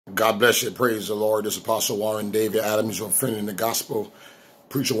God bless you. Praise the Lord. This is Apostle Warren David Adams, your friend in the gospel,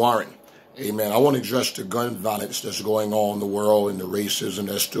 Preacher Warren. Amen. I want to address the gun violence that's going on in the world and the racism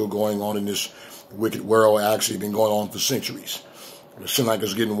that's still going on in this wicked world. Actually been going on for centuries. It seems like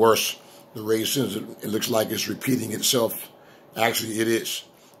it's getting worse. The racism, it looks like it's repeating itself. Actually, it is.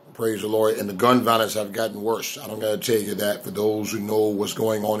 Praise the Lord. And the gun violence have gotten worse. I don't got to tell you that. For those who know what's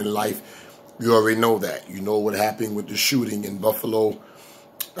going on in life, you already know that. You know what happened with the shooting in Buffalo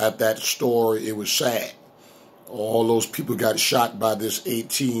at that store. It was sad. All those people got shot by this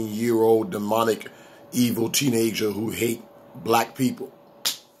 18-year-old demonic, evil teenager who hate black people.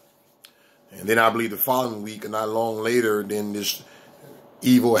 And then I believe the following week, and not long later, then this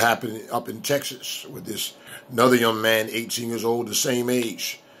evil happened up in Texas with this another young man, 18 years old, the same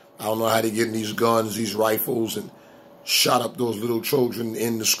age. I don't know how they get these guns, these rifles, and shot up those little children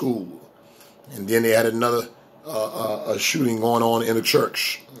in the school. And then they had another a shooting going on in a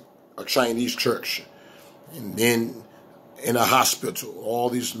church, a Chinese church. And then in a hospital, all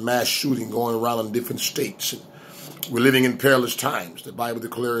these mass shooting going around in different states. And we're living in perilous times. The Bible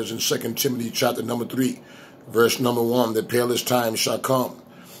declares in 2 Timothy chapter number 3, verse number 1, that perilous times shall come.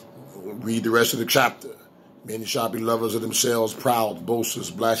 We'll read the rest of the chapter. Many shall be lovers of themselves, proud,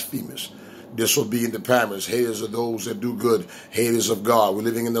 boasters, blasphemers, disobedient to parents, haters of those that do good, haters of God. We're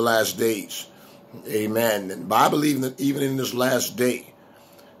living in the last days. Amen. And I believe that even in this last day,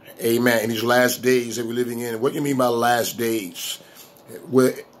 amen, in these last days that we're living in, what do you mean by last days?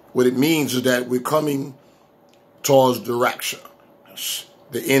 What it means is that we're coming towards the rapture.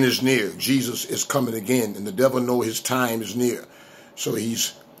 The end is near. Jesus is coming again, and the devil knows his time is near. So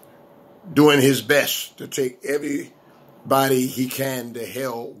he's doing his best to take everybody he can to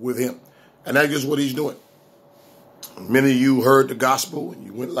hell with him. And that's just what he's doing. Many of you heard the gospel, and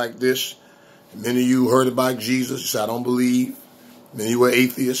you went like this. Many of you heard about Jesus. You said, I don't believe. Many of you were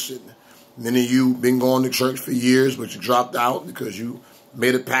atheists. And many of you been going to church for years, but you dropped out because you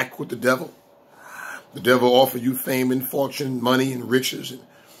made a pact with the devil. The devil offered you fame and fortune, money and riches, and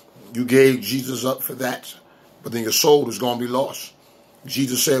you gave Jesus up for that. But then your soul is going to be lost.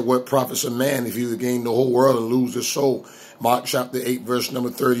 Jesus said, what profits a man if he would gain the whole world and lose his soul? Mark chapter 8, verse number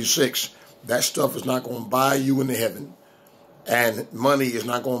 36. That stuff is not going to buy you into heaven. And money is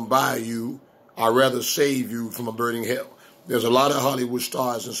not going to buy you, or rather save you from a burning hell. There's a lot of Hollywood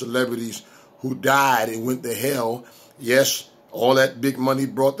stars and celebrities who died and went to hell. Yes, all that big money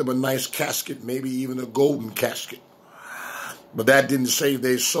brought them a nice casket, maybe even a golden casket. But that didn't save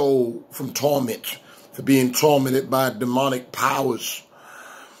their soul from torment, for being tormented by demonic powers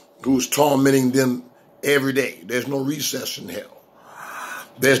who's tormenting them every day. There's no recess in hell.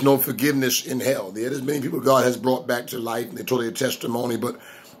 There's no forgiveness in hell. There's many people God has brought back to life, and they told their testimony, but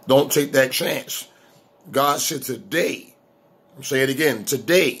don't take that chance. God said today, I'll say it again,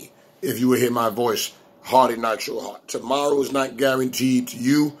 today, if you will hear my voice, harden not your heart. Tomorrow is not guaranteed to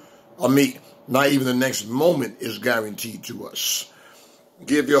you or me. Not even the next moment is guaranteed to us.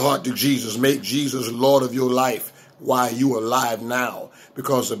 Give your heart to Jesus. Make Jesus Lord of your life while you are alive now.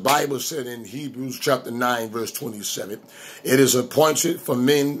 Because the Bible said in Hebrews chapter 9, verse 27, it is appointed for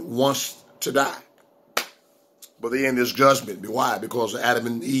men once to die, but they in this judgment. Why? Because of Adam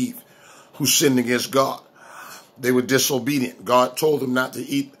and Eve, who sinned against God. They were disobedient. God told them not to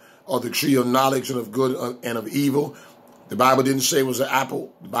eat of the tree of knowledge and of good and of evil. The Bible didn't say it was an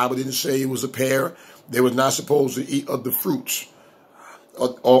apple. The Bible didn't say it was a pear. They were not supposed to eat of the fruits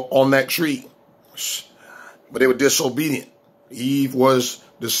on that tree. But they were disobedient. Eve was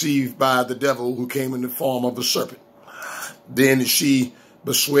deceived by the devil, who came in the form of a serpent. Then she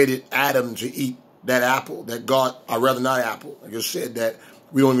persuaded Adam to eat that apple that God, or rather not apple. I just said that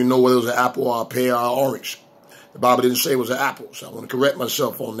we don't even know whether it was an apple or a pear or orange. The Bible didn't say it was an apple, so I want to correct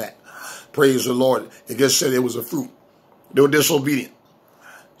myself on that. Praise the Lord. It just said it was a fruit. They were disobedient.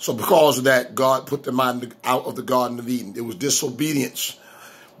 So because of that, God put them out of the Garden of Eden. It was disobedience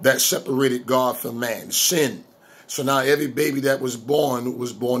that separated God from man, sin. So now every baby that was born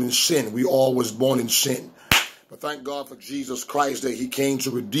in sin. We all was born in sin. But thank God for Jesus Christ that he came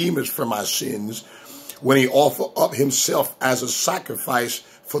to redeem us from our sins when he offered up himself as a sacrifice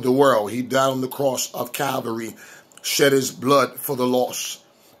for the world. He died on the cross of Calvary, shed his blood for the lost.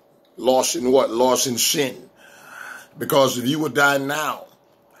 Lost in what? Lost in sin. Because if you would die now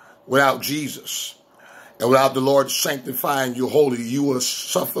without Jesus and without the Lord sanctifying you holy, you will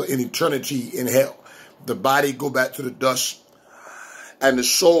suffer in eternity in hell. The body go back to the dust, and the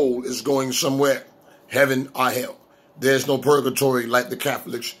soul is going somewhere, heaven or hell. There's no purgatory like the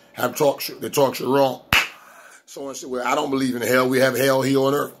Catholics have taught you. They taught you wrong. Someone said, well, I don't believe in hell. We have hell here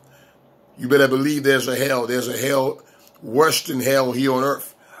on earth. You better believe there's a hell. There's a hell worse than hell here on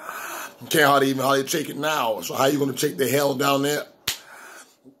earth. You can't hardly take it now. So how are you going to take the hell down there?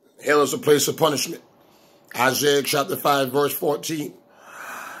 Hell is a place of punishment. Isaiah chapter 5 verse 14.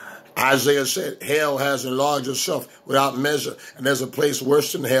 Isaiah said, hell has enlarged itself without measure, and there's a place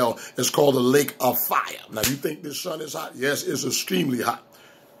worse than hell. It's called the lake of fire. Now, you think this sun is hot? Yes, it's extremely hot.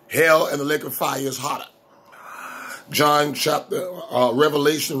 Hell and the lake of fire is hotter.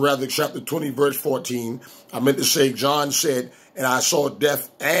 Revelation chapter 20, verse 14. I meant to say, John said, and I saw death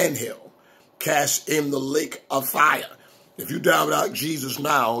and hell cast in the lake of fire. If you die without Jesus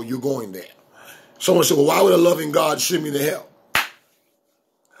now, you're going there. Someone said, well, why would a loving God send me to hell?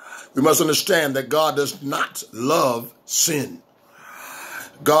 We must understand that God does not love sin.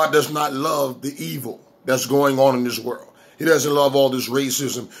 God does not love the evil that's going on in this world. He doesn't love all this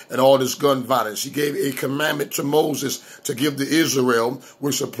racism and all this gun violence. He gave a commandment to Moses to give to Israel,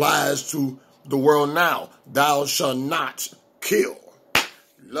 which applies to the world now. Thou shalt not kill.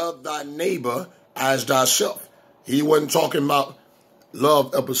 Love thy neighbor as thyself. He wasn't talking about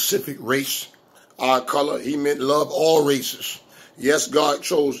love a specific race or color. He meant love all races. Yes, God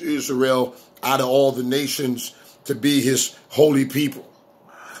chose Israel out of all the nations to be his holy people,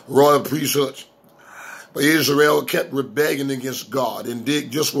 royal priesthood. But Israel kept rebelling against God and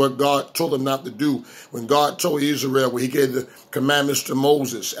did just what God told them not to do. When God told Israel, when he gave the commandments to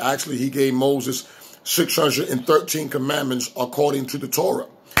Moses, actually he gave Moses 613 commandments according to the Torah.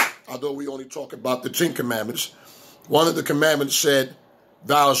 Although we only talk about the 10 commandments, one of the commandments said,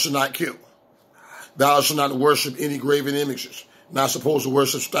 thou shalt not kill. Thou shalt not worship any graven images. Not supposed to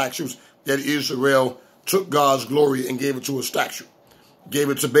worship statues. That Israel took God's glory and gave it to a statue. Gave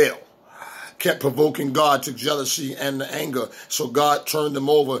it to Baal. Kept provoking God to jealousy and anger. So God turned them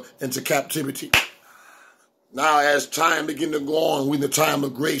over into captivity. Now as time began to go on, we're in the time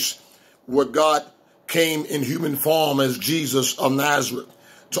of grace, where God came in human form as Jesus of Nazareth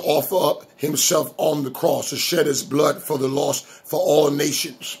to offer up himself on the cross, to shed his blood for the lost for all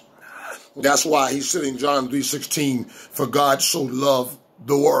nations. That's why he said in John 3:16, for God so loved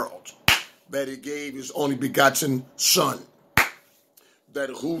the world that he gave his only begotten son, that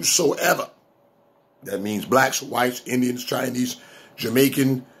whosoever, that means blacks, whites, Indians, Chinese,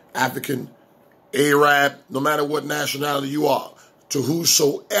 Jamaican, African, Arab, no matter what nationality you are, to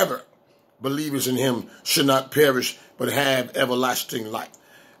whosoever believers in him should not perish but have everlasting life.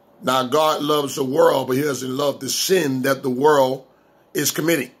 Now God loves the world, but he doesn't love the sin that the world is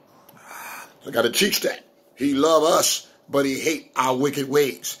committing. I got to teach that. He loves us, but he hates our wicked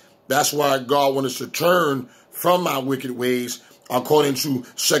ways. That's why God wants us to turn from our wicked ways. According to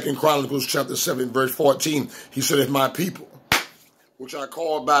 2 Chronicles chapter 7, verse 14, he said, if my people, which I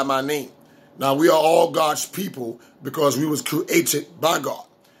call by my name. Now, we are all God's people because we was created by God.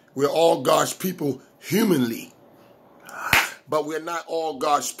 We're all God's people humanly, but we're not all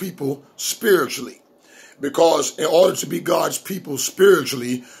God's people spiritually. Because in order to be God's people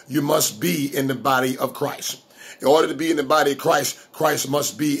spiritually, you must be in the body of Christ. In order to be in the body of Christ, Christ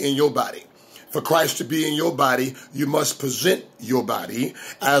must be in your body. For Christ to be in your body, you must present your body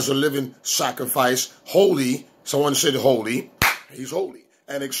as a living sacrifice, holy. Someone said holy. He's holy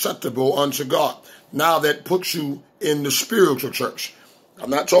and acceptable unto God. Now that puts you in the spiritual church.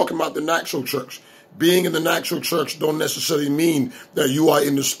 I'm not talking about the natural church. Being in the natural church don't necessarily mean that you are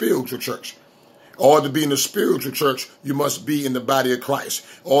in the spiritual church. Or to be in the spiritual church, you must be in the body of Christ.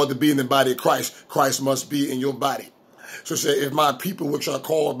 Or to be in the body of Christ, Christ must be in your body. So it said, if my people which are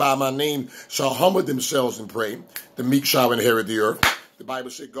called by my name shall humble themselves and pray, the meek shall inherit the earth. The Bible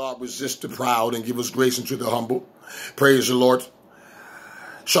said God resists the proud and give us grace unto the humble. Praise the Lord.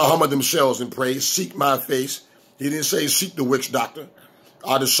 Shall humble themselves and pray, seek my face. He didn't say seek the witch doctor,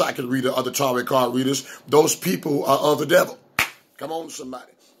 or the psychic reader, or the tarot card readers. Those people are of the devil. Come on,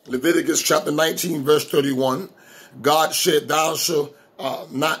 somebody. Leviticus chapter 19, verse 31, God said, thou shalt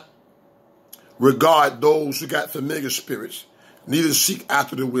not regard those who got familiar spirits, neither seek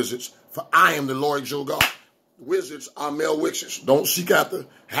after the wizards, for I am the Lord your God. Wizards are male witches. Don't seek after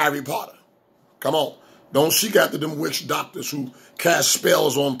Harry Potter. Come on. Don't seek after them witch doctors who cast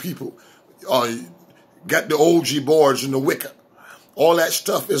spells on people, got the OG boards and the Wicca. All that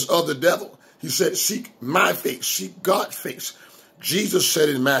stuff is of the devil. He said, seek my face, seek God's face. Jesus said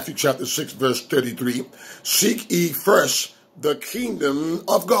in Matthew chapter 6, verse 33, seek ye first the kingdom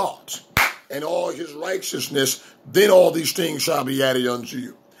of God and all his righteousness, then all these things shall be added unto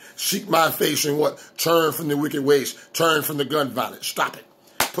you. Seek my face and what? Turn from the wicked ways. Turn from the gun violence. Stop it.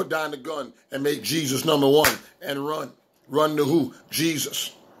 Put down the gun and make Jesus number one and run. Run to who?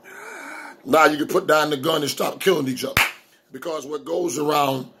 Jesus. Now you can put down the gun and stop killing each other. Because what goes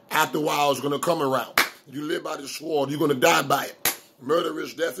around after a while is going to come around. You live by the sword, you're going to die by it.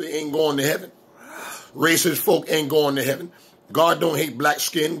 Murderers definitely ain't going to heaven. Racist folk ain't going to heaven. God don't hate black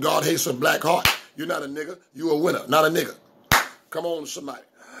skin. God hates a black heart. You're not a nigga. You a winner, not a nigga. Come on, somebody.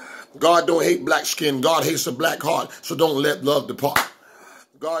 God don't hate black skin. God hates a black heart. So don't let love depart.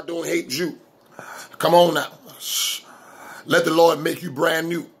 God don't hate you. Come on now. Let the Lord make you brand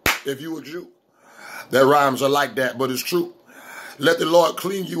new if you a Jew. Their rhymes are like that, but it's true. Let the Lord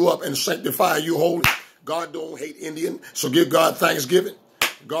clean you up and sanctify you holy. God don't hate Indian, so give God thanksgiving.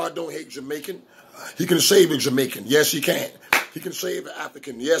 God don't hate Jamaican. He can save a Jamaican. Yes, he can. He can save an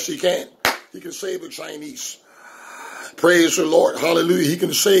African. Yes, he can. He can save a Chinese. Praise the Lord. Hallelujah. He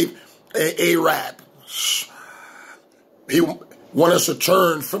can save an Arab. He wants us to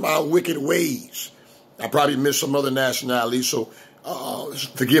turn from our wicked ways. I probably miss some other nationality, so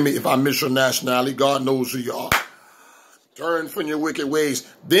forgive me if I miss your nationality. God knows who you are. Turn from your wicked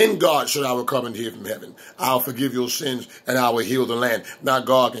ways. Then God said, I will come and hear from heaven. I'll forgive your sins and I will heal the land. Now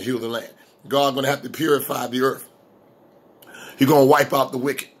God can heal the land. God going to have to purify the earth. He's going to wipe out the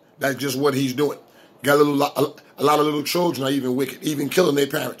wicked. That's just what he's doing. Got a lot of little children are even wicked, even killing their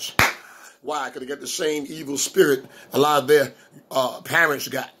parents. Why? Because they got the same evil spirit a lot of their parents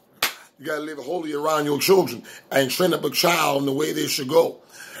got. You got to live holy around your children and train up a child in the way they should go.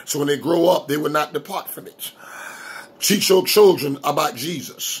 So when they grow up, they will not depart from it. Teach your children about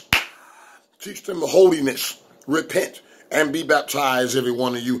Jesus. Teach them holiness. Repent and be baptized, every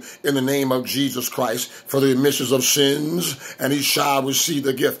one of you, in the name of Jesus Christ for the remission of sins, and he shall receive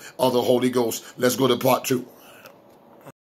the gift of the Holy Ghost. Let's go to part 2.